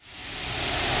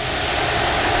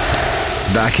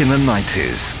Back in the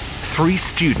 90s, 3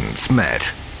 students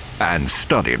met and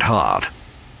studied hard.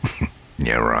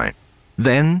 Yeah, right.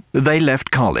 Then they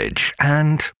left college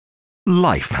and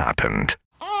life happened.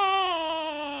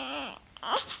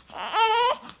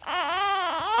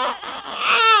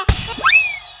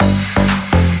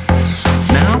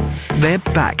 Now they're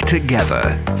back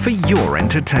together for your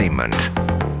entertainment.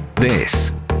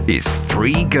 This is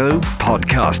 3Go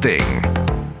Podcasting.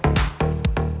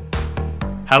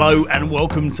 Hello and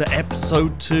welcome to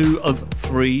episode 2 of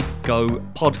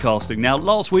 3Go Podcasting. Now,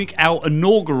 last week, our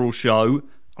inaugural show,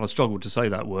 I struggled to say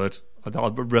that word,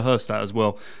 I rehearsed that as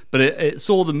well, but it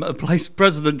saw them place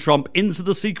President Trump into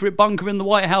the secret bunker in the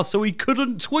White House so he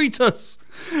couldn't tweet us.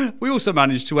 We also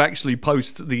managed to actually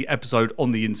post the episode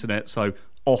on the internet, so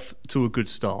off to a good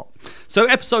start. So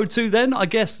episode 2 then, I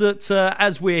guess that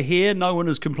as we're here, no one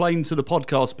has complained to the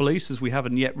podcast police as we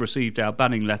haven't yet received our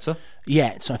banning letter.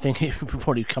 Yet, I think it will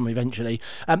probably come eventually.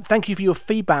 Thank you for your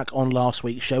feedback on last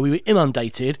week's show. We were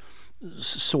inundated,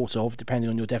 sort of,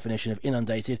 depending on your definition of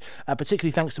inundated.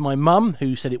 Particularly thanks to my mum,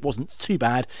 who said it wasn't too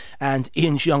bad, and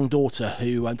Ian's young daughter,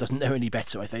 who doesn't know any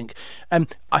better, I think.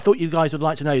 I thought you guys would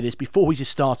like to know this. Before we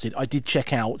just started, I did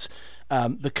check out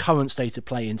the current state of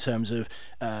play in terms of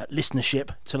listenership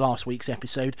to last week's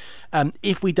episode.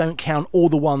 If we don't count all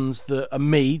the ones that are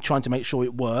me trying to make sure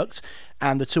it worked,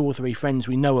 and the 2 or 3 friends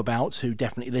we know about who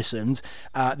definitely listened,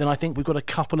 then I think we've got a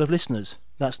couple of listeners.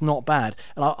 That's not bad.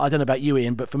 And I don't know about you,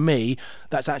 Ian, but for me,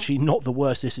 that's actually not the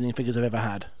worst listening figures I've ever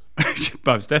had.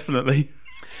 Most definitely.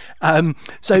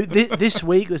 So this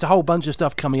week there's a whole bunch of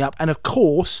stuff coming up, and of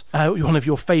course one of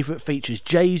your favourite features,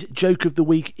 Jay's Joke of the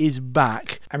Week, is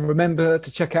back. And remember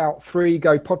to check out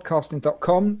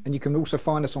 3gopodcasting.com, and you can also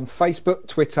find us on Facebook,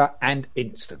 Twitter and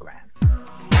Instagram.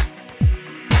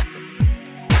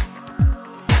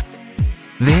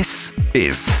 This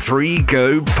is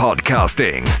 3Go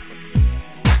Podcasting.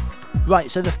 Right,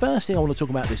 so the first thing I want to talk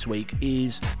about this week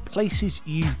is places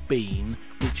you've been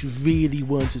which really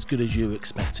weren't as good as you were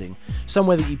expecting.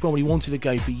 Somewhere that you probably wanted to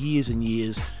go for years and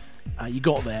years. You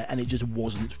got there and it just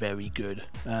wasn't very good.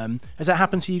 Has that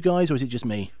happened to you guys, or is it just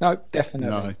me? No, definitely.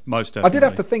 No, most definitely. I did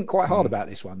have to think quite hard about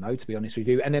this one, though, to be honest with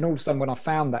you. And then all of a sudden, when I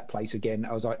found that place again,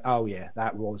 I was like, oh, yeah,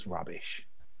 that was rubbish.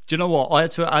 Do you know what? I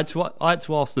had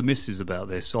to ask the missus about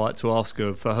this. So I had to ask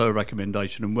her for her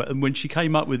recommendation. And when she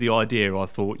came up with the idea, I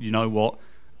thought, you know what?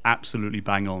 Absolutely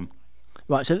bang on.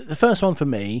 Right, so the first one for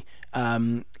me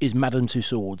is Madame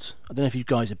Tussauds. I don't know if you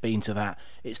guys have been to that.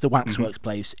 It's the waxworks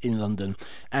place in London.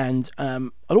 And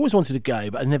I'd always wanted to go,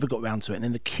 but I never got round to it. And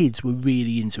then the kids were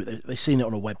really into it. They'd seen it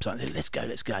on a website. They said,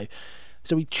 let's go.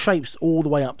 So we traipsed all the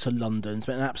way up to London,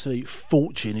 spent an absolute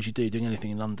fortune, as you do doing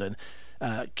anything in London.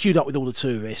 Queued up with all the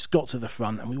tourists, got to the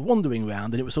front, and we were wandering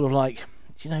around, and it was sort of like,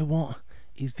 do you know what?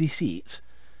 Is this it?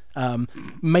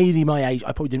 Mainly my age,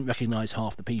 I probably didn't recognise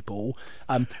half the people.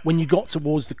 When you got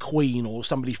towards the Queen or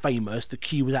somebody famous, the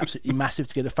queue was absolutely massive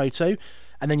to get a photo,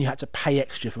 and then you had to pay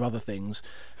extra for other things.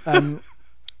 And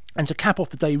to cap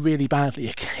off the day really badly,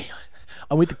 okay,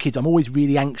 I'm with the kids. I'm always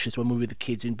really anxious when we're with the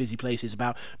kids in busy places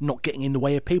about not getting in the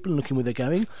way of people and looking where they're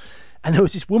going. And there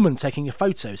was this woman taking a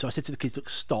photo. So I said to the kids, look,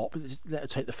 stop, let her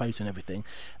take the photo and everything.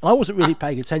 And I wasn't really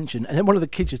paying attention. And then one of the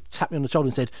kids just tapped me on the shoulder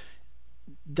and said,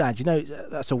 Dad, you know,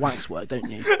 that's a waxwork, don't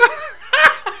you?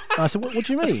 And I said, what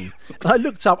do you mean? And I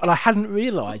looked up and I hadn't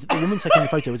realised that the woman taking the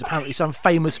photo was apparently some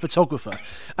famous photographer.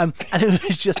 And it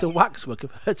was just a waxwork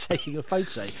of her taking a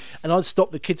photo. And I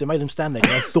stopped the kids and made them stand there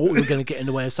because I thought we were going to get in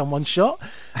the way of someone's shot.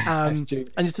 And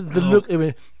just the look...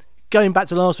 Going back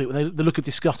to last week, when the look of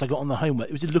disgust I got on the homework,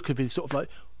 it was a look of it sort of like,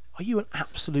 are you an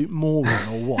absolute moron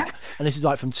or what? And this is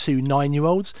like from 2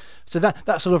 9-year-olds. So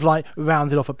that sort of like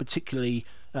rounded off a particularly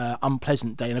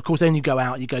unpleasant day. And of course, then you go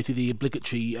out and you go through the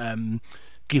obligatory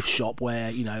gift shop where,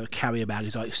 you know, a carrier bag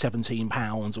is like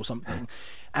 £17 or something.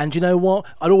 And you know what?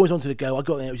 I'd always wanted to go. I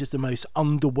got there, it was just the most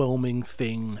underwhelming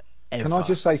thing ever. Can I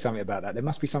just say something about that? There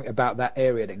must be something about that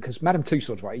area then, because Madame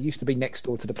Tussauds, right, it used to be next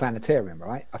door to the planetarium,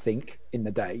 right? I think in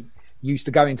the day. You used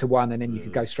to go into one and then you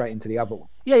could go straight into the other one.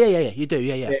 Yeah, you do,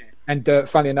 yeah. And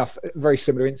funnily enough, a very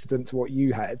similar incident to what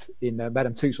you had in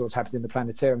Madame Tussauds happened in the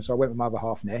planetarium. So I went with my other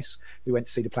half, Ness. We went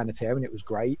to see the planetarium and it was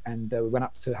great. And we went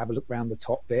up to have a look around the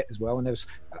top bit as well. And there was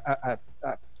a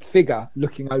figure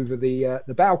looking over the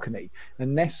balcony.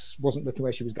 And Ness wasn't looking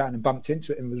where she was going and bumped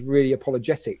into it and was really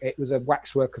apologetic. It was a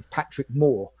waxwork of Patrick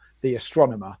Moore, the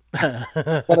astronomer,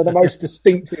 one of the most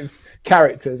distinctive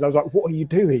characters. I was like, "What are you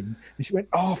doing?" And she went,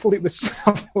 "Oh, I thought it was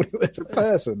a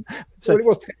person." So it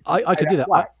was. I could do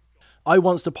that. I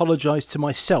once apologised to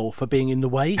myself for being in the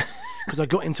way because I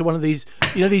got into one of these,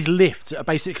 these lifts that are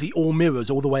basically all mirrors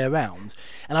all the way around.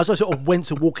 And as I sort of went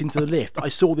to walk into the lift, I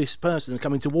saw this person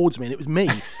coming towards me, and it was me.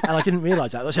 And I didn't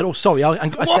realise that. I said, "Oh, sorry," I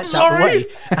stepped out of the way.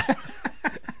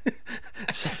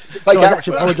 So I was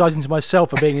actually apologising to myself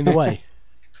for being in the way.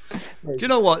 Do you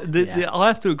know what? I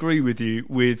have to agree with you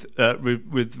with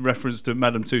reference to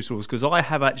Madame Tussauds, because I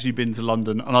have actually been to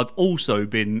London, and I've also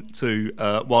been to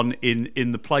one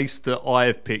in the place that I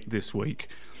have picked this week.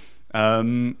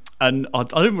 And I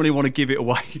don't really want to give it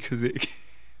away because it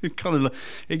kind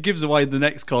of gives away the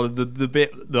next kind of the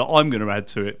bit that I'm going to add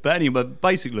to it. But anyway,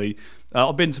 basically,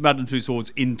 I've been to Madame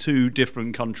Tussauds in 2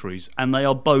 different countries, and they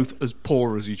are both as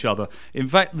poor as each other. In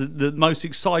fact, the most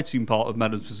exciting part of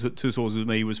Madame Tussauds with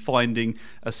me was finding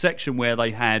a section where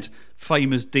they had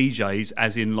famous DJs,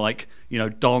 as in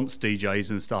dance DJs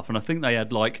and stuff. And I think they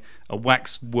had like a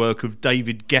wax work of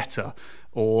David Guetta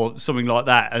or something like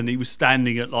that, and he was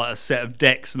standing at like a set of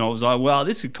decks, and I was like, "Wow,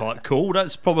 this is quite cool.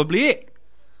 That's probably it."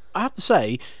 I have to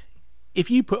say,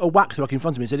 if you put a waxwork in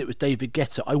front of me and said it was David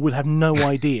Guetta, I would have no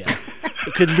idea.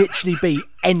 It could literally be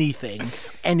anything,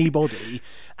 anybody.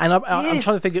 And I'm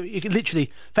trying to think of it could literally,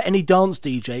 for any dance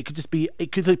DJ,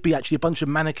 it could be actually a bunch of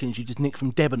mannequins you just nick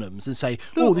from Debenhams and say,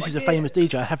 "Oh, this is a famous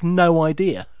DJ." I have no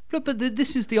idea. Look, but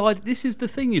this is the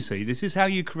thing, you see. This is how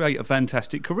you create a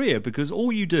fantastic career, because all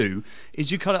you do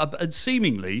is you kind of, and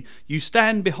seemingly, you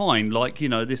stand behind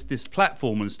this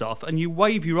platform and stuff, and you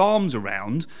wave your arms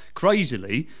around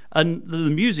crazily, and the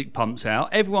music pumps out.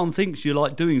 Everyone thinks you're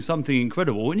like doing something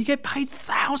incredible, and you get paid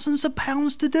thousands of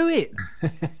pounds to do it.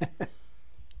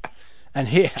 And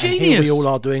here we all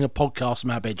are doing a podcast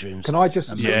from our bedrooms. Can I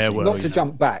just not to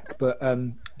jump back, but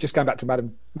just going back to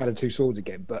Madame Tussauds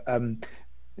again, but.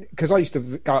 Because I used to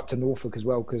go up to Norfolk as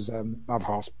well, because my other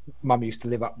half's mum used to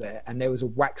live up there, and there was a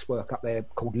waxwork up there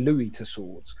called Louis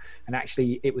Tussauds, and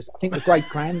actually it was, I think, the great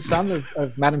grandson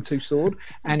of Madame Tussauds,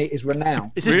 and it is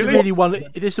renowned. Is this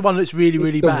the one that's really,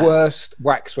 really bad? The worst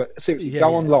waxwork. Seriously,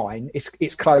 go online.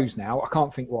 It's closed now. I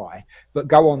can't think why, but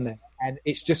go on there. And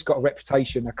it's just got a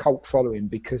reputation, a cult following,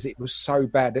 because it was so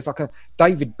bad. There's like a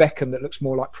David Beckham that looks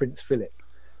more like Prince Philip.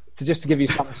 Just to give you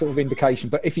some sort of indication.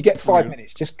 But if you get 5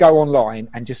 minutes, just go online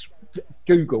and just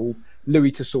Google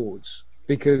Louis Tussauds,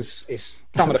 because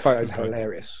some of the photos are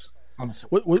hilarious.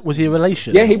 Honestly. Was he a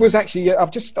relation? Yeah, he was actually.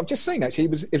 I've just seen actually.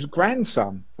 He was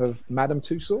grandson of Madame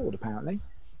Tussauds, apparently.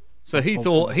 So he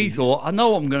thought, I know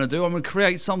what I'm going to do. I'm going to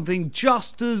create something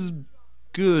just as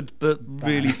good but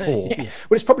really poor. Yeah. Well,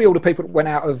 it's probably all the people that went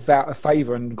out of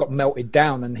favour and got melted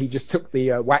down, and he just took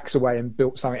the wax away and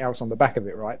built something else on the back of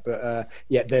it, right? But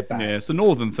they're bad. Yeah, it's a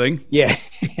northern thing. Yeah.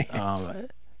 Right.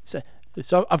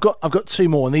 So I've got 2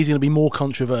 more, and these are going to be more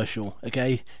controversial.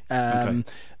 Okay.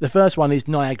 The first one is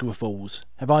Niagara Falls.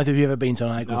 Have either of you ever been to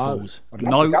Niagara Falls?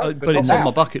 No, but it's on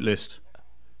my bucket list.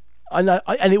 I know,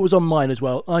 and it was on mine as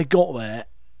well. I got there,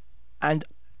 and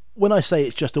when I say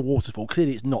it's just a waterfall,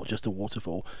 clearly it's not just a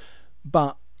waterfall,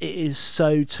 but it is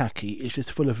so tacky. It's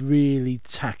just full of really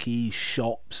tacky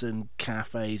shops and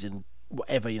cafes and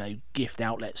whatever, gift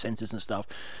outlet centres and stuff.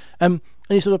 And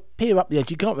you sort of peer up the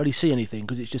edge. You can't really see anything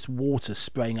because it's just water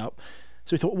spraying up.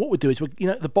 So we thought what we'd do is,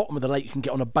 at the bottom of the lake, you can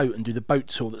get on a boat and do the boat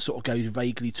tour that sort of goes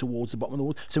vaguely towards the bottom of the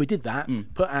water. So we did that,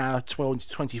 put our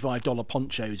 $25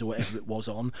 ponchos or whatever it was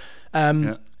on.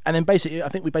 And then I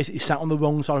think we sat on the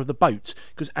wrong side of the boat,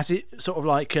 because as it sort of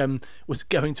was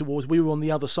going towards, we were on the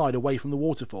other side away from the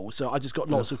waterfall. So I just got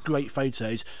lots of great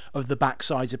photos of the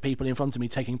backsides of people in front of me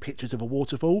taking pictures of a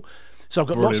waterfall. So I've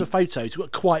got lots of photos,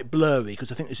 quite blurry,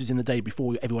 because I think this was in the day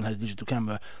before everyone had a digital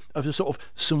camera, of the sort of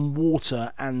some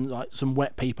water and some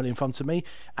wet people in front of me.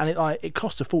 And it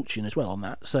cost a fortune as well on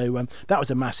that. So that was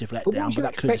a massive letdown, but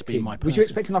that could just be my person. Was you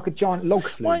expecting like a giant log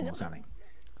flume or something?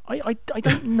 I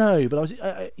don't know, but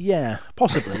I was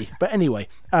possibly. But anyway,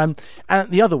 and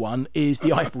the other one is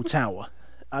the Eiffel Tower.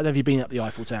 Have you been up the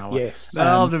Eiffel Tower? Yes.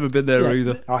 No, I've never been there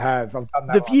either. I have. I've done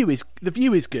that. The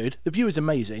view is good. The view is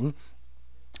amazing.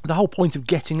 The whole point of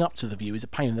getting up to the view is a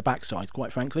pain in the backside,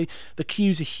 quite frankly. The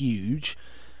queues are huge.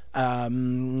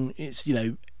 It's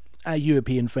our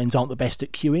European friends aren't the best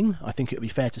at queuing. I think it would be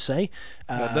fair to say.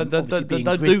 Don't do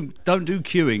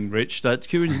queuing, Rich. That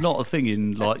queuing's not a thing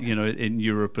in in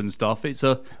Europe and stuff. It's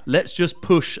let's just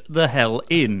push the hell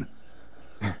in.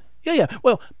 Yeah.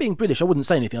 Well, being British, I wouldn't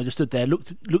say anything. I just stood there,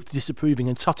 looked disapproving,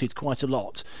 and tutted quite a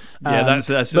lot.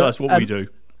 That's what we do.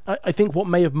 I think what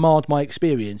may have marred my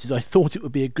experience is I thought it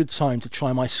would be a good time to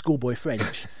try my schoolboy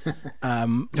French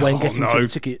when getting to the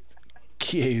ticket.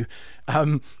 queue.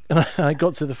 And I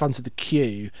got to the front of the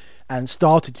queue and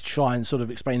started to try and sort of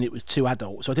explain it was two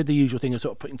adults. So I did the usual thing of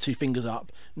sort of putting two fingers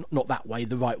up, not that way,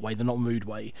 the right way, the non-rude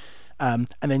way. And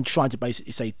then trying to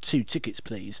basically say 2 tickets,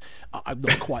 please. I'm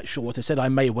not quite sure what I said. I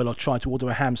may well have tried to order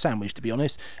a ham sandwich, to be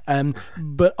honest.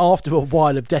 But after a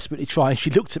while of desperately trying, she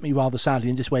looked at me rather sadly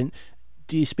and just went,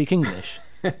 "Do you speak English?"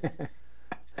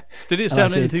 Did it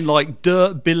sound anything like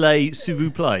 "de billet s'il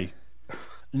vous plaît"?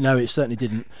 No, it certainly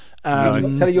didn't. Tell her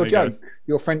your There you joke,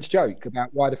 your French joke about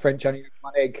why the French only eat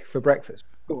one egg for breakfast.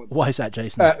 Go on. Why is that,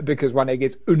 Jason? Because one egg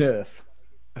is une earth.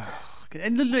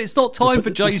 And look, it's not time for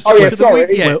Jay's Oh joke yeah, of the sorry,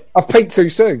 week yet. I've peaked too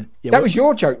soon. Yeah, That well- was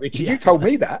your joke, Richard. You told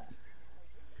me that.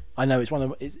 I know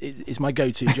it's my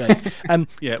go-to joke.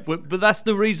 Yeah, but that's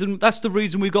the reason. That's the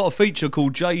reason we've got a feature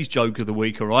called Jay's joke of the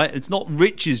week. All right, it's not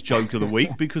Rich's joke of the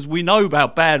week because we know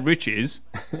about bad Rich is.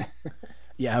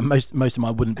 Yeah, most of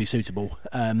mine wouldn't be suitable.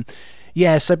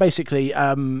 Yeah, so basically,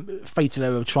 fatal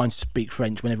error of trying to speak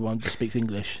French when everyone speaks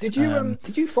English. Did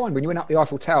you find when you went up the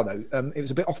Eiffel Tower though, it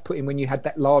was a bit off-putting when you had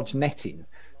that large netting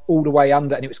all the way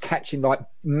under and it was catching like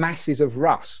masses of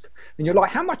rust, and you're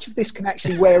like, how much of this can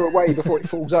actually wear away before it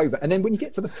falls over? And then when you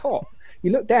get to the top,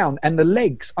 you look down and the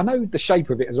legs, I know the shape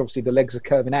of it is obviously the legs are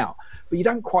curving out, but you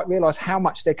don't quite realise how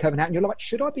much they're curving out, and you're like,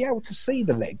 should I be able to see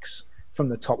the legs from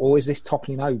the top, or is this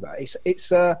toppling over? It's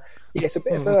a bit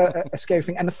of a scary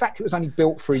thing, and the fact it was only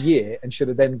built for a year and should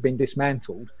have then been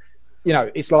dismantled,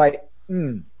 it's like,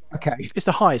 okay. It's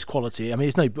the highest quality. I mean,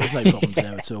 there's no problems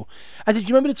there at all. And did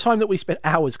you remember the time that we spent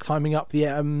hours climbing up the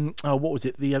what was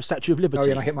it, the Statue of Liberty? Oh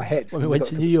yeah, and I hit my head when we went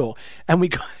to New York, and we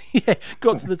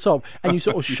got to the top, and you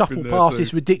sort of shuffle past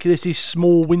this ridiculously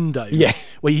small window,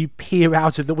 where you peer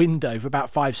out of the window for about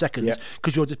 5 seconds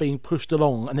because you're just being pushed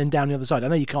along, and then down the other side. I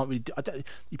know you can't really,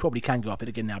 you probably can go up it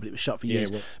again now, but it was shut for years.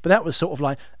 Well, but that was sort of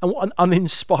like an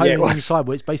uninspiring inside,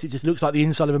 where it basically just looks like the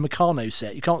inside of a Meccano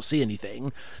set. You can't see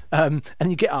anything, and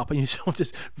you get up and you sort of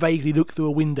just vaguely look through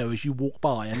a window as you walk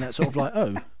by, and that's sort of like,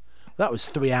 oh, that was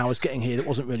 3 hours getting here. That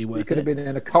wasn't really worth could have it. been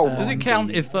in a cold. Does it count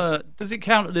if? Does it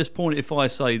count at this point if I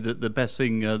say that the best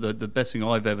thing, the best thing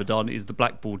I've ever done is the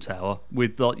Blackboard Tower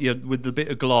with with the bit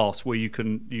of glass where you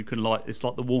can like, it's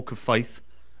like the Walk of Faith,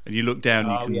 and you look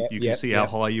down, you can see how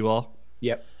high you are.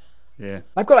 Yep. Yeah.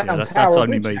 They've got that on that's Tower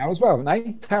only Bridge me. now as well, haven't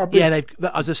they? Tower Bridge. Yeah,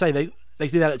 as I say, they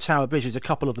do that at Tower Bridge. There's a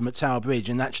couple of them at Tower Bridge,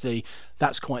 and actually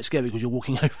that's quite scary because you're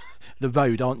walking over the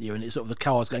road, aren't you? And it's sort of the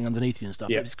cars going underneath you and stuff.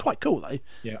 Yeah. It's quite cool though.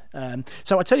 Yeah.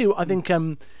 So I tell you, I think.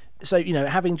 So,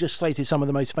 having just slated some of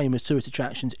the most famous tourist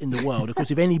attractions in the world, of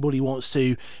course, if anybody wants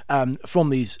to,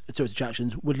 from these tourist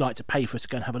attractions, would like to pay for us to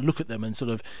go and have a look at them and sort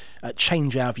of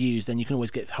change our views, then you can always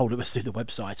get hold of us through the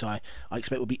website. I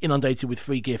expect we'll be inundated with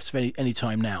free gifts for any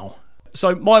time now.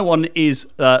 So my one is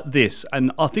this,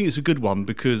 and I think it's a good one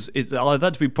because I've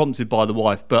had to be prompted by the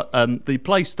wife, but the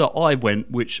place that I went,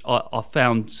 which I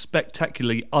found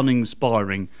spectacularly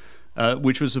uninspiring,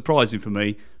 which was surprising for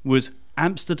me, was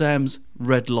Amsterdam's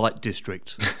red light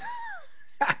district.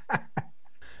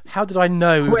 How did I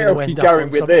know we were Where going are we to end up going on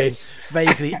with something this?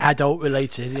 vaguely adult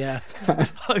related? Yeah.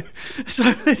 So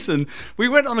listen, we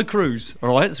went on a cruise, all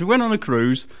right? So we went on a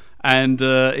cruise, and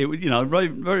it very,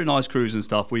 very nice cruise and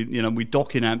stuff. We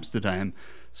dock in Amsterdam.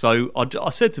 So I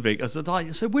said to Vic, I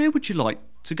said, where would you like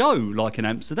to go? Like in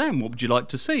Amsterdam, what would you like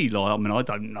to see? Like, I mean, I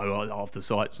don't know half the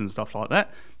sites and stuff like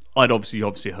that. I'd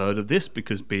obviously heard of this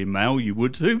because being male, you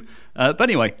would too. But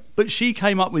anyway, she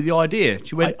came up with the idea.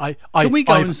 She went, "Can we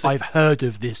go and see?" I've heard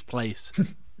of this place.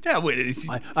 Yeah,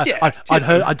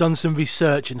 I'd done some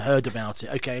research and heard about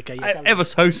it. Okay. Yeah, ever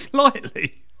so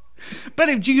slightly. But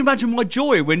do you imagine my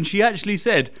joy when she actually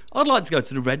said, "I'd like to go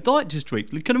to the red light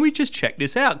district. Can we just check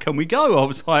this out? Can we go?" I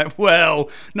was like, well,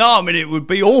 no, I mean, it would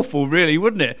be awful, really,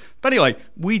 wouldn't it? But anyway,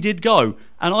 we did go.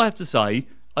 And I have to say,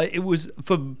 it was,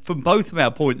 from both of our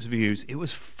points of views, it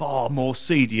was far more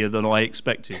seedier than I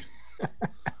expected.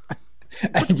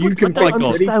 And you can I don't find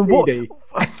understand what. CD.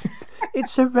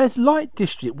 It's a red light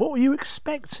district. What were you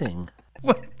expecting?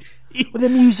 Well, With the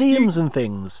museums and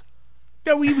things.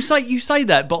 yeah, well, you say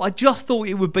that, but I just thought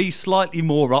it would be slightly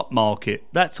more upmarket.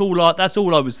 That's all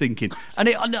I was thinking. And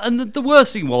the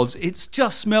worst thing was, it's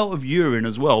just smelt of urine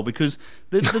as well, because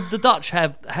the Dutch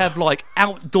have like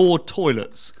outdoor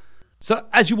toilets. So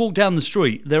as you walk down the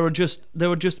street, there are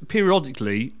just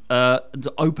periodically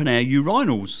open air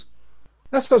urinals.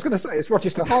 That's what I was going to say. It's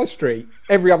Rochester High Street.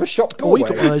 Every other shop Oh, we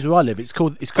doorway. got one of those where I live. It's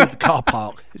called the car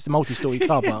park. It's the multi-story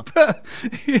car park. But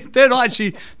they're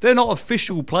not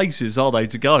official places, are they,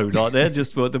 to go? Like, they're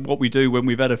just what we do when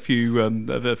we've had a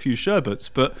few sherbets.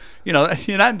 But in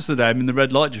Amsterdam, in the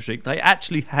red light district, they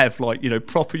actually have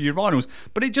proper urinals.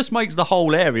 But it just makes the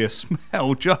whole area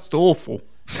smell just awful.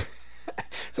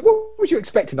 So what was you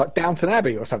expecting? Like Downton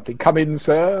Abbey or something? Come in,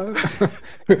 sir.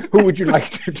 Who would you like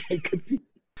to take?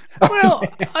 Well,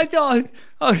 I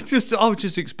was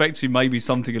just expecting maybe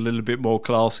something a little bit more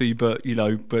classy, but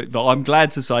I'm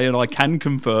glad to say, and I can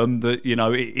confirm that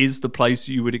it is the place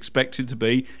you would expect it to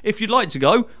be. If you'd like to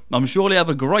go, I'm sure you'll have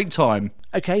a great time.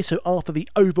 Okay, so after the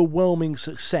overwhelming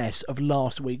success of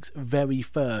last week's very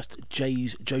first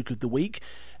Jay's Joke of the Week,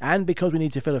 and because we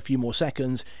need to fill a few more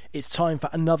seconds, it's time for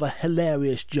another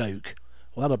hilarious joke.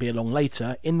 Well, that'll be along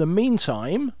later. In the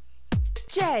meantime...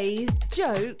 Jay's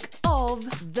Joke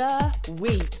of the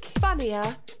Week.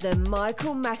 Funnier than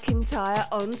Michael McIntyre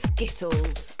on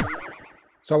Skittles.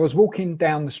 So I was walking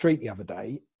down the street the other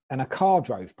day and a car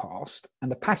drove past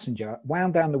and the passenger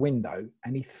wound down the window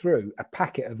and he threw a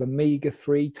packet of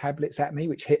omega-3 tablets at me,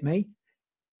 which hit me.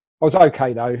 I was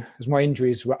okay though, as my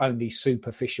injuries were only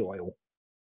super fish oil.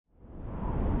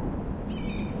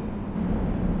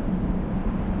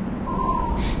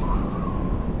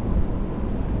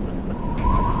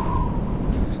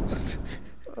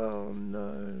 Oh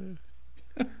no.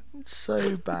 It's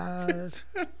so bad.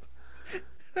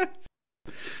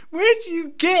 Where do you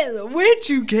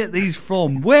get these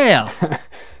from? Where?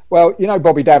 Well,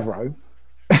 Bobby Davro.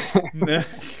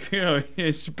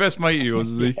 It's your best mate of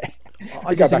yours, is he?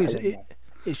 I just think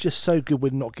it's just so good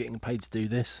we're not getting paid to do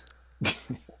this.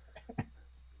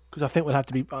 Because I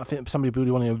think somebody would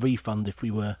be wanting a refund if we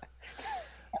were.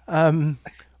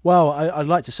 Well, I'd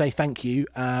like to say thank you.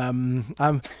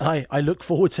 I look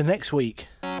forward to next week.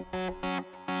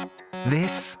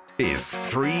 This is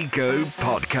 3 Go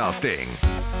Podcasting.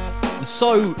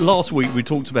 So last week we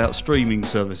talked about streaming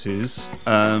services.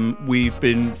 We've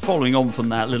been following on from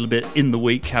that a little bit in the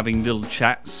week, having little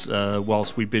chats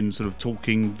whilst we've been sort of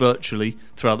talking virtually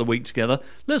throughout the week together.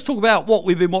 Let's talk about what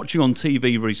we've been watching on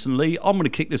TV recently. I'm going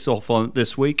to kick this off on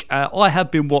this week. I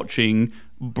have been watching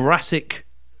Brassic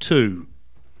 2.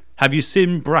 Have you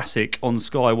seen Brassic on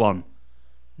Sky One?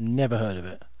 Never heard of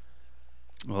it.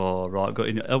 Oh, right.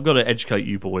 I've got to educate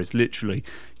you boys, literally.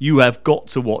 You have got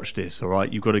to watch this, all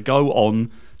right? You've got to go on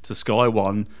to Sky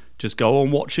One. Just go on,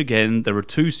 watch again. There are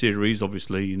 2 series,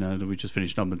 obviously, we just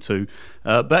finished number 2.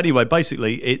 But anyway,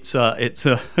 basically, it's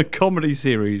a comedy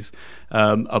series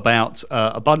about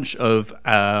a bunch of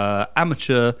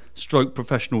amateur stroke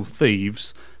professional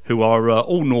thieves who are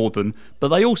all northern, but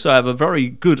they also have a very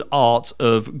good art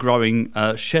of growing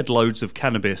shed loads of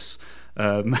cannabis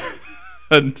and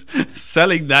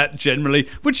selling that generally,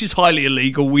 which is highly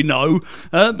illegal, we know.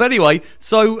 But anyway,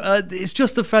 so it's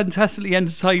just a fantastically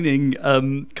entertaining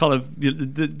kind of...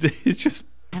 It's just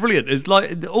brilliant. It's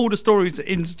like all the stories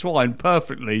intertwine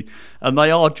perfectly, and they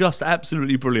are just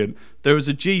absolutely brilliant. There is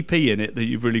a GP in it that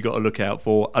you've really got to look out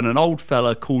for, and an old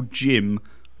fella called Jim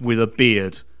with a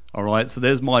beard. All right, so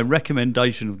there's my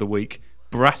recommendation of the week.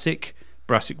 Brassic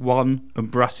 1 and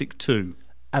Brassic 2.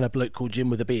 And a bloke called Jim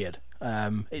with a beard.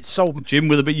 It's sold. Jim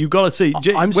with a beard. You've got to see.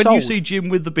 I'm when sold. you see Jim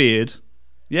with the beard,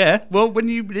 yeah, well, when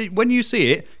you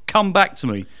see it, come back to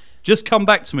me. Just come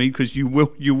back to me because you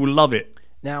will love it.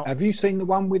 Now, Have you seen the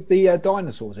one with the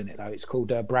dinosaurs in it, though? It's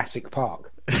called Brassic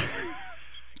Park.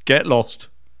 Get lost.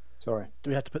 Sorry. do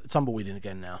we have to put the tumbleweed in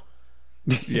again now?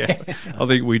 Yeah, I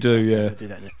think we do, yeah. We'll do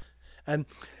that now.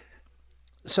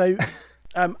 So,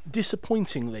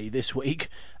 disappointingly this week,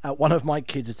 one of my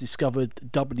kids has discovered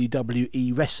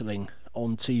WWE wrestling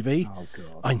on TV. Oh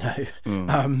God! I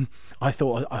know. I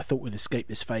thought we'd escape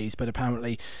this phase, but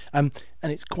apparently, and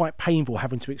it's quite painful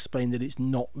having to explain that it's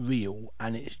not real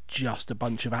and it's just a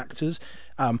bunch of actors.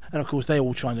 And of course, they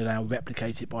all trying to now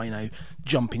replicate it by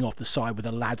jumping off the side with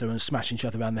a ladder and smashing each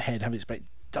other around the head. Having to explain,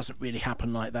 it doesn't really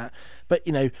happen like that. But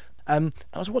I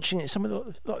was watching it. Some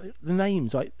of the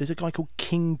names, like there's a guy called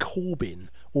King Corbin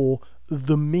or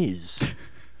The Miz.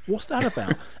 What's that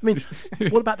about? I mean,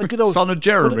 what about the good old Son of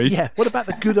Jeremy? What about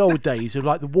the good old days of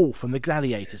like the Wolf and the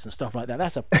Gladiators and stuff like that?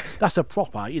 That's a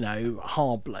proper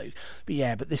hard bloke.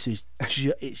 But this is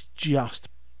it's just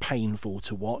painful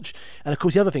to watch. And of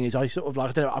course, the other thing is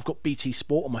I've got BT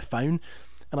Sport on my phone,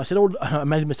 and I said, I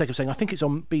made a mistake of saying I think it's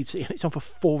on BT. It's on for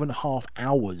 4.5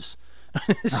 hours.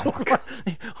 I'm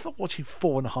not watching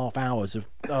 4.5 hours of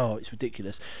it's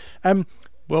ridiculous.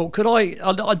 Well, could I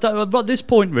don't, at this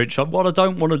point, Rich, what I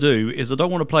don't want to do is I don't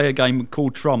want to play a game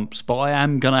called Trumps, but I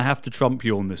am going to have to trump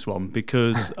you on this one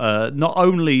because not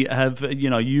only have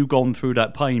you gone through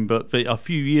that pain, but a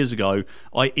few years ago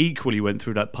I equally went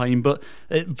through that pain. But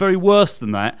very worse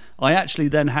than that, I actually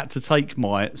then had to take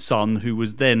my son, who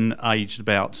was then aged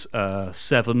about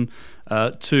 7,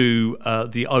 to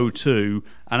the O2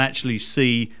 and actually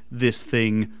see this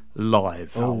thing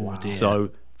live. Oh, wow. Dear.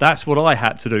 So that's what I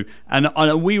had to do. And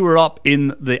we were up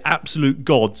in the absolute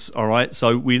gods, all right?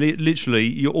 So we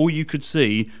literally, all you could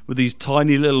see were these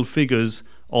tiny little figures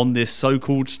on this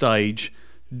so-called stage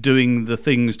doing the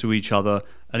things to each other.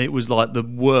 And it was like the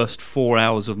worst 4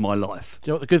 hours of my life. Do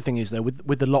you know what the good thing is, though?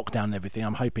 With the lockdown and everything,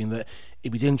 I'm hoping that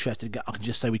if he's interested, I can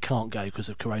just say we can't go because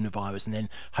of coronavirus and then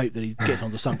hope that he gets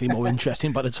onto something more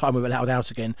interesting by the time we're allowed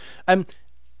out again.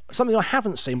 Something I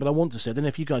haven't seen, but I want to see. I don't know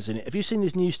if you guys have seen it. Have you seen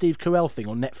this new Steve Carell thing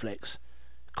on Netflix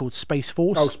called Space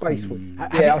Force? Oh, Space Force.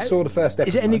 I saw the first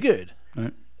episode. Is it any good?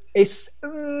 Right. It's.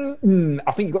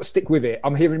 I think you've got to stick with it.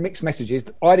 I'm hearing mixed messages.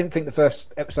 I didn't think the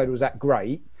first episode was that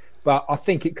great, but I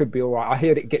think it could be all right. I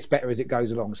hear it gets better as it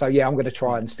goes along. So yeah, I'm going to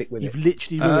try and stick with You've it.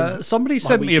 literally ruined somebody my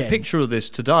sent me a weekend. picture of this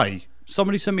today.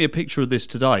 Somebody sent me a picture of this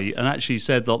today and actually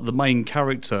said that the main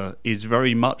character is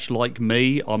very much like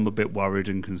me. I'm a bit worried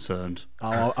and concerned.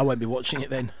 Oh, I won't be watching it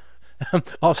then.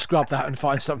 I'll scrub that and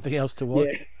find something else to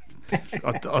watch. Yeah.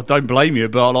 I don't blame you,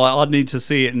 but I need to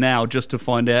see it now just to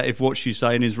find out if what she's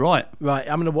saying is right. Right,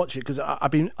 I'm going to watch it because I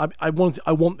want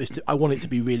it to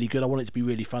be really good. I want it to be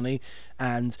really funny,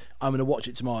 and I'm going to watch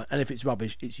it tomorrow. And if it's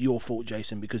rubbish, it's your fault,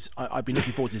 Jason, because I've been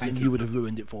looking forward to this, and you would have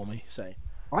ruined it for me. So.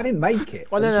 I didn't make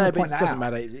it. Well, I just no, want to but point it that doesn't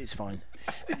out. matter. It's fine.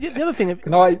 The other thing,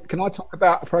 Can I talk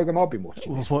about a program I've been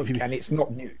watching? What have you been- And it's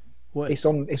not new. What? It's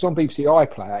on BBC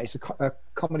iPlayer. It's a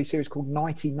comedy series called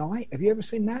Nighty Night. Have you ever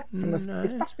seen that? It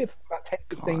must be about 10,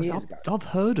 15 years ago. I've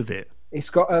heard of it. It's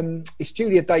got it's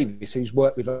Julia Davis, who's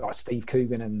worked with like Steve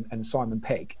Coogan and Simon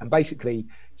Pegg, and basically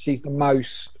she's the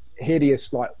most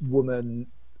hideous like woman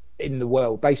in the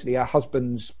world. Basically, her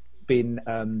husband's been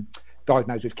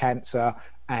diagnosed with cancer,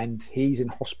 and he's in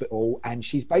hospital, and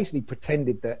she's basically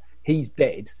pretended that he's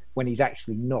dead when he's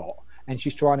actually not, and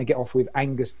she's trying to get off with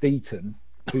Angus Deaton,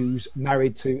 who's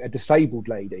married to a disabled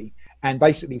lady, and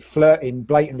basically flirting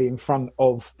blatantly in front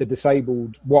of the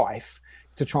disabled wife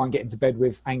to try and get into bed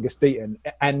with Angus Deaton.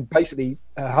 And basically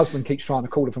her husband keeps trying to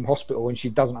call her from hospital and she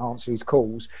doesn't answer his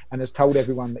calls and has told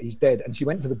everyone that he's dead. And she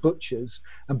went to the butcher's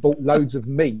and bought loads of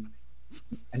meat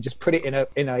and just put it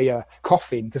in a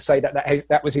coffin to say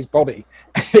that was his body.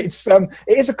 It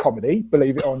is a comedy,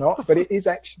 believe it or not, but it is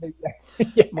actually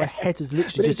my head has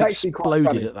literally But it's just actually quite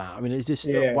exploded funny. at that. I mean, it's just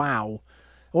Yeah. wow.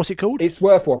 What's it called? It's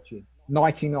worth watching.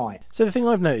 Nighty Night. So the thing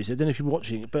I've noticed, I don't know if you're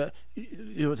watching it, but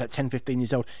it's like 10, 15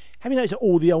 years old. Have you noticed that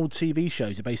all the old TV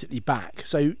shows are basically back?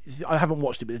 So I haven't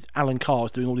watched it, but Alan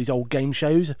Carr's doing all these old game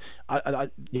shows.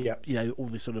 Yeah. You know, all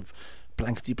this sort of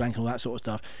blankety blank and all that sort of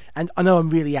stuff. And I know I'm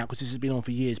really out because this has been on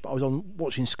for years, but I was on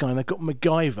watching Sky and they've got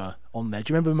MacGyver on there.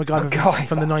 Do you remember MacGyver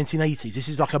from the 1980s? This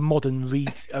is like a modern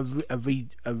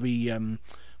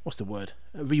what's the word?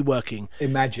 A reworking.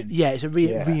 Imagine. Yeah, it's a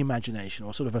reimagination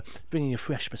or sort of bringing a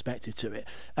fresh perspective to it.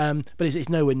 But it's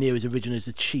nowhere near as original as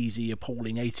the cheesy,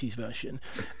 appalling 80s version.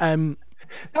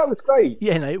 That was great.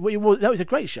 Yeah, no, that was a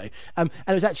great show. And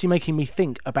it was actually making me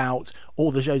think about all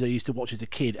the shows I used to watch as a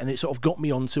kid, and it sort of got me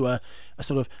onto a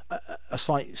sort of a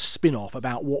slight spin-off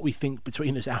about what we think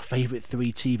between us our favourite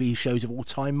 3 TV shows of all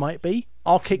time might be.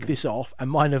 I'll kick this off, and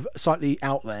mine are slightly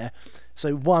out there.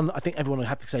 So one, I think everyone would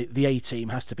have to say the A-Team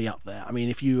has to be up there. I mean,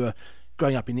 if you were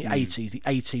growing up in the 80s, the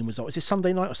A-Team was it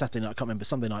Sunday night or Saturday night? I can't remember.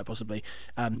 Sunday night possibly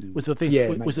was the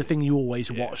thing. Was the thing you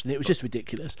always watched, and it was just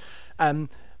ridiculous.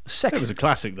 Second, It was a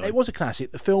classic, though. It was a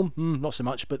classic. The film, not so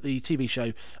much, but the TV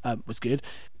show was good.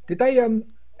 Did they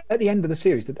at the end of the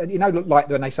series? Like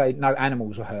when they say no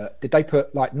animals were hurt, did they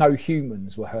put like no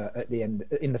humans were hurt at the end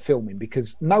in the filming?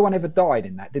 Because no one ever died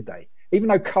in that, did they? Even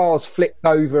though cars flipped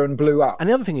over and blew up. And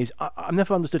the other thing is, I've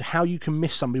never understood how you can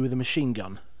miss somebody with a machine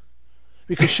gun.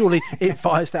 Because surely it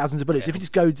fires thousands of bullets. If it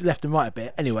just goes left and right a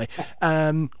bit, anyway.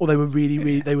 Or they were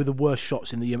really, they were the worst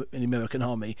shots in the American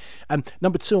army.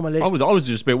 Number 2 on my list. I was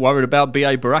just a bit worried about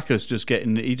B.A. Baracus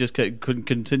couldn't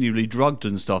continually drugged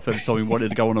and stuff every time he wanted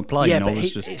to go on a plane. Yeah, but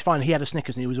it's fine. He had a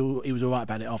Snickers and he was all right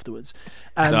about it afterwards.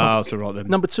 That's all right then.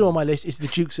 Number 2 on my list is the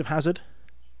Dukes of Hazzard.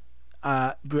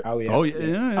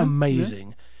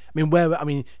 Amazing. Yeah. I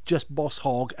mean, just Boss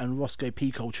Hogg and Roscoe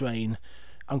P. Coltrane,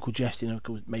 Uncle Jesse, and of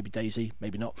course maybe Daisy,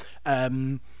 maybe not.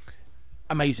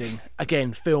 Amazing.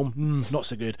 Again, film not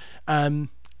so good.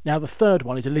 Now the third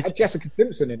one is a little. Had Jessica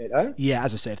Simpson in it though. Yeah,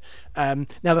 as I said.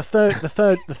 Now the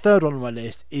third one on my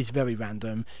list is very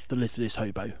random. The Littlest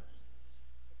Hobo.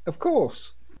 Of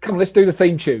course. Come on, let's do the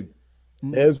theme tune.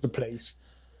 There's the place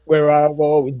where I've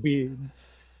always been.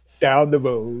 Down the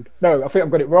road. No, I think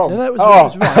I've got it wrong. No, that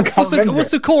was right.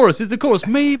 What's the chorus? Is the chorus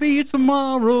maybe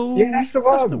tomorrow? Yeah, that's the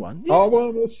one. That's the one. Yeah. I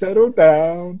want to settle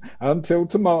down until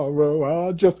tomorrow.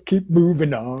 I'll just keep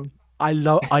moving on. I've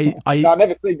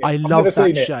never seen it. I love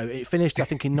that show. It finished, I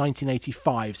think, in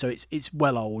 1985, so it's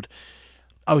well old.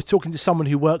 I was talking to someone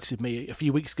who works with me a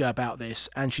few weeks ago about this,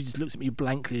 and she just looked at me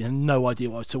blankly and had no idea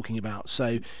what I was talking about.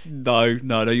 So no,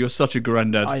 you're such a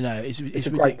granddad. I know it's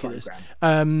ridiculous.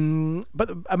 But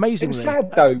amazingly, it was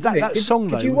sad though. That song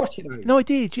though. Did you watch it though? No, I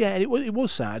did. Yeah, and it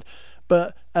was sad.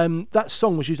 But that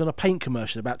song was used on a paint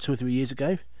commercial about 2 or 3 years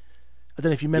ago. I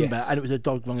don't know if you remember, and it was a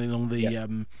dog running along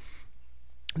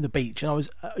the beach, and I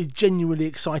was genuinely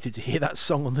excited to hear that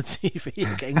song on the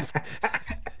TV again.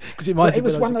 Because it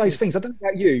was one of those things. I don't know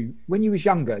about you. When you was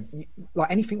younger,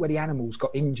 like anything where the animals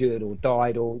got injured or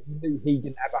died, or you knew he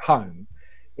didn't have a home,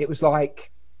 it was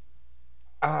like,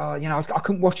 I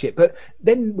couldn't watch it. But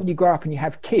then when you grow up and you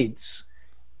have kids,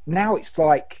 now it's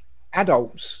like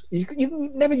adults. You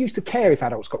never used to care if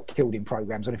adults got killed in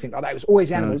programs or anything like that. It was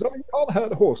always animals. Oh, you can't hurt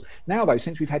the horse. Now though,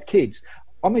 since we've had kids,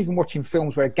 I'm even watching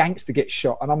films where a gangster gets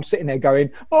shot and I'm sitting there going,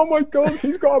 oh my God,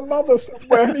 he's got a mother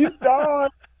somewhere and he's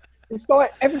died. It's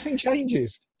like everything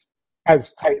changes,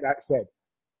 as Take That said.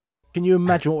 Can you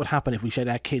imagine what would happen if we showed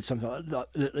our kids something like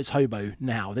Littlest Hobo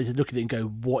now? They just look at it and go,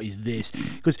 what is this?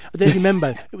 Because I don't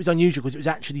remember, it was unusual because it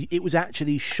was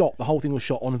actually shot, the whole thing was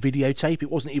shot on videotape.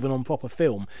 It wasn't even on proper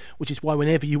film, which is why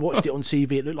whenever you watched it on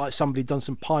TV, it looked like somebody had done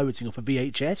some pirating off a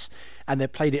VHS and they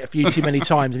played it a few too many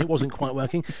times and it wasn't quite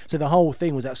working. So the whole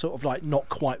thing was that sort of like not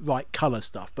quite right colour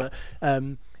stuff. But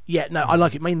yeah, no, I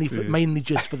like it mainly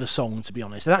just for the song, to be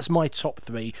honest. So that's my top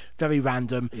 3. Very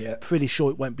random. Yeah. Pretty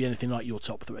sure it won't be anything like your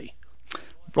top 3.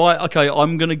 Right, okay,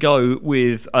 I'm going to go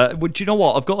with... do you know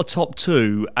what? I've got a top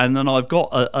 2, and then I've got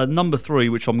a number 3,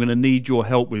 which I'm going to need your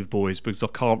help with, boys, because I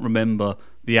can't remember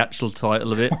the actual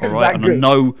title of it. All right, and I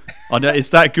know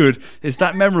it's that good. It's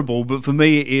that memorable, but for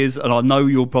me it is, and I know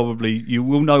you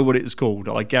will know what it's called,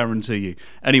 I guarantee you.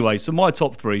 Anyway, so my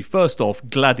top 3. First off,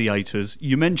 Gladiators.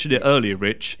 You mentioned it earlier,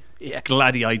 Rich. Yeah.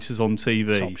 Gladiators on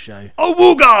TV. Top show. Oh,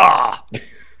 wooga!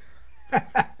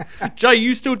 Jay,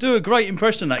 you still do a great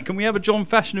impression of that. Can we have a John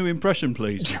Fashanu impression,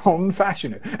 please? John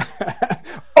Fashanu.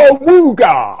 Oh,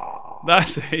 wooga!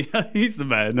 That's it. He's the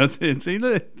man. That's it. See,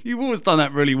 look, you've always done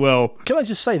that really well. Can I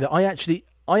just say that I actually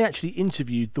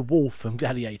interviewed the Wolf from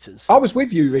Gladiators. I was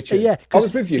with you, Richard. Yeah, I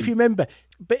was with you. If you remember,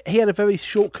 but he had a very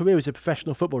short career as a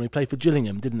professional footballer. He played for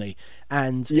Gillingham, didn't he?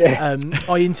 And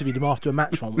I interviewed him after a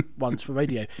match once for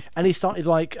radio, and he started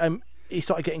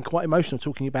getting quite emotional,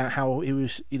 talking about how he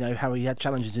was, how he had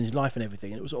challenges in his life and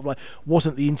everything. And it was sort of like,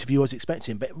 wasn't the interview I was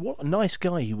expecting, but what a nice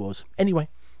guy he was. Anyway,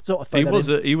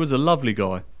 he was a lovely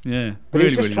guy. Yeah, but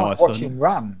really, he was just really trying nice. to watch him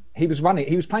run. He was running.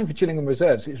 He was playing for Gillingham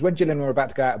Reserves. It was when Gillingham were about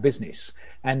to go out of business,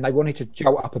 and they wanted to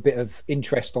jolt up a bit of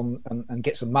interest and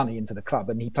get some money into the club.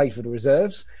 And he played for the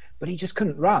reserves, but he just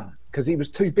couldn't run because he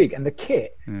was too big. And the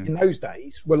kit in those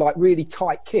days were like really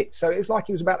tight kits, so it was like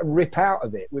he was about to rip out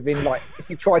of it within if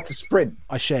he tried to sprint.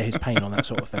 I share his pain on that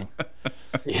sort of thing.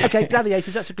 Okay,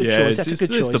 Gladiators. That's a good choice. That's a good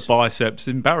choice. It's the biceps,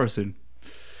 embarrassing.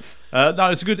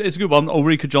 No, it's a good one.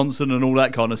 Ulrika Johnson and all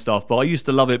that kind of stuff. But I used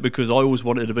to love it because I always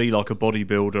wanted to be like a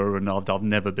bodybuilder, and I've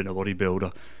never been a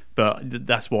bodybuilder. But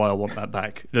that's why I want that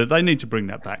back. They need to bring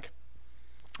that back.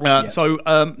 So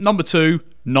number 2,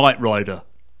 Knight Rider.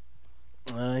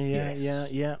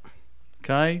 Yeah.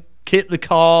 Okay, Kit the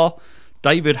Car,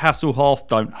 David Hasselhoff.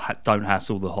 Don't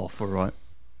hassle the Hoff, all right.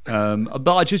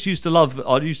 But I used to love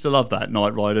that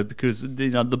Knight Rider because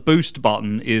the boost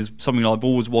button is something I've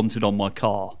always wanted on my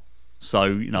car. So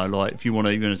like if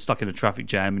you're stuck in a traffic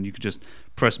jam and you could just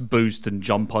press boost and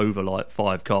jump over like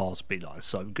 5 cars, be like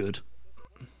so good.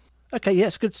 Okay,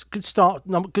 yes, good start.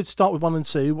 Good start with 1 and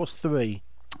 2. What's 3?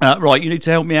 Right, you need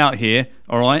to help me out here.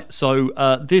 All right, so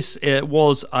this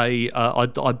was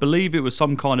I believe it was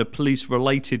some kind of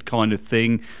police-related kind of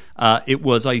thing. It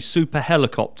was a super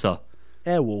helicopter.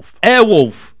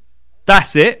 Airwolf.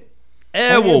 That's it.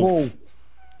 Airwolf.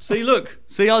 See, look.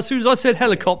 As soon as I said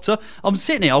helicopter, I was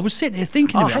sitting here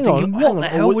thinking about it, thinking, what the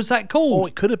hell was that called? Oh,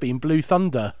 it could have been Blue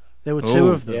Thunder. There were 2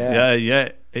 of them.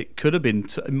 Yeah. It could have been.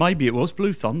 Maybe it was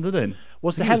Blue Thunder then.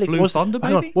 Was the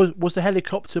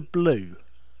helicopter blue?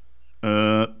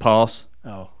 Pass.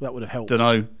 Oh, that would have helped. Don't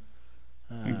know.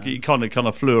 It kind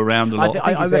of flew around a lot.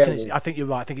 I reckon. I think you're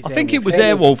right. I think it was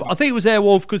Airwolf. I think it was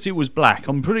Airwolf because it was black.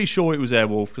 I'm pretty sure it was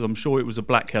Airwolf because I'm sure it was a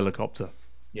black helicopter.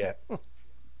 Yeah.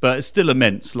 But it's still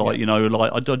immense. Like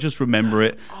I just remember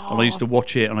it, and I used to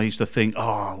watch it, and I used to think,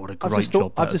 "Oh, what a great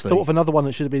job!" I've just thought of another one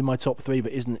that should have been in my top 3,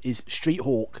 but isn't. Is Street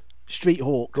Hawk. Street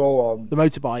Hawk. Go on. The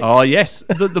motorbike. Oh yes,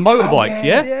 the motorbike.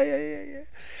 Yeah.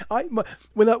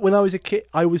 When I was a kid,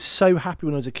 I was so happy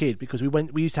when I was a kid because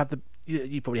we used to have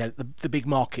you probably had the big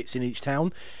markets in each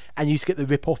town, and you used to get the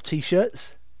rip-off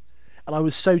T-shirts. And I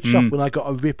was so chuffed when I got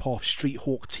a rip-off Street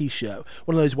Hawk T-shirt,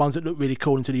 one of those ones that looked really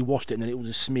cool until you washed it and then it was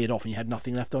just smeared off and you had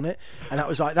nothing left on it. And that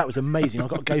was amazing. I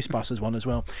got a Ghostbusters one as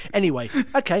well. Anyway,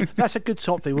 okay, that's a good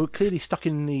top thing. We're clearly stuck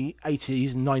in the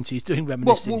 80s and 90s doing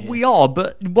reminiscing. Well, we are,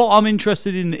 but what I'm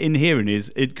interested in hearing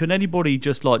is, can anybody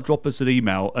just like drop us an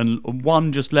email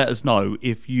and just let us know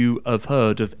if you have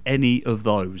heard of any of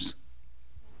those.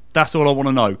 That's all I want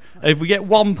to know. If we get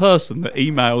one person that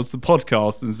emails the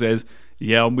podcast and says,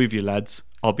 "Yeah, I'm with you, lads,"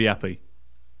 I'll be happy.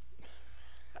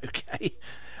 Okay.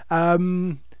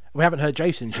 We haven't heard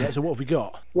Jason's yet, so what have we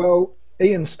got? Well,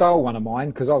 Ian stole one of mine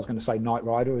because I was going to say Knight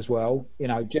Rider as well. You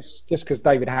know, just because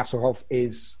David Hasselhoff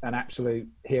is an absolute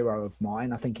hero of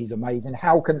mine. I think he's amazing.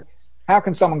 How can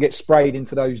someone get sprayed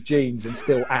into those jeans and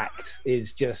still act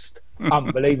is just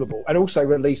unbelievable. And also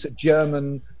release a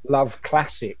German love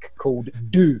classic called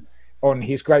Du on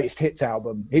his greatest hits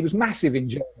album. He was massive in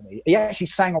Germany. He actually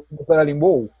sang on the Berlin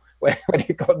Wall when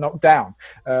he got knocked down.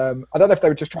 I don't know if they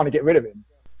were just trying to get rid of him.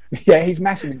 Yeah, he's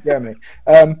massive in Germany.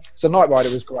 So Knight Rider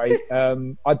was great.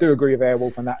 I do agree with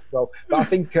Airwolf on that as well. But I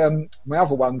think my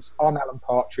other ones, I'm Alan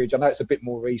Partridge. I know it's a bit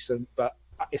more recent, but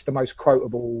it's the most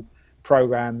quotable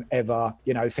program ever.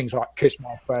 You know, things like Kiss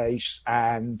My Face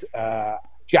and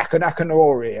Jack and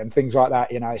Akinori and things like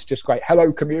that. You know, it's just great.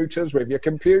 Hello, commuters with your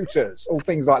computers, all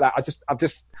things like that.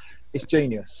 It's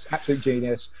genius, absolute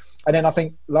genius. And then I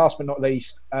think, last but not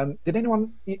least, did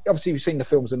anyone? Obviously, you've seen the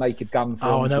films, the Naked Gun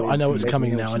films. Oh, I know what's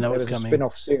coming now. I know what's coming. A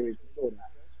spin-off series before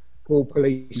that, called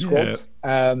Police Squad.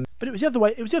 Yeah. But it was the other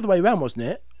way. It was the other way around, wasn't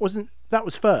it? That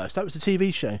was first? That was the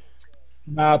TV show.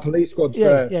 No, Police Squad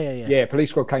first. Yeah, Police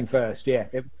Squad came first. Yeah.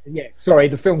 Sorry,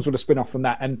 the films were the spin-off from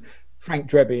that. And Frank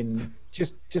Drebin,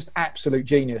 just absolute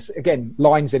genius. Again,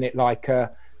 lines in it like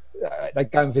they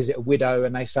go and visit a widow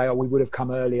and they say, "Oh, we would have come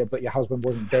earlier, but your husband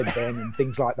wasn't dead then," and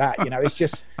things like that. You know, it's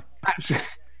just absolutely.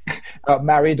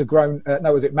 Married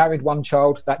one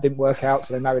child, that didn't work out,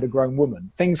 so they married a grown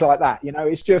woman. Things like that. You know,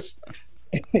 it's just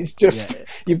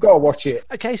you've got to watch it.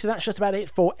 Okay, so that's just about it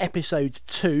for episode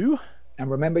 2. And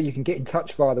remember, you can get in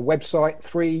touch via the website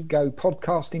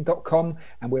 3gopodcasting.com,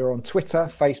 and we're on Twitter,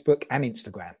 Facebook, and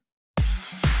Instagram.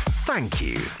 Thank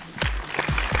you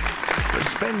for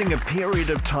spending a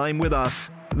period of time with us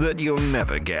that you'll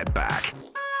never get back.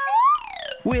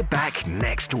 We're back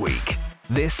next week.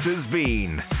 This has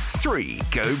been 3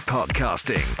 Go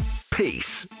Podcasting.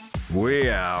 Peace. We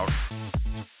out.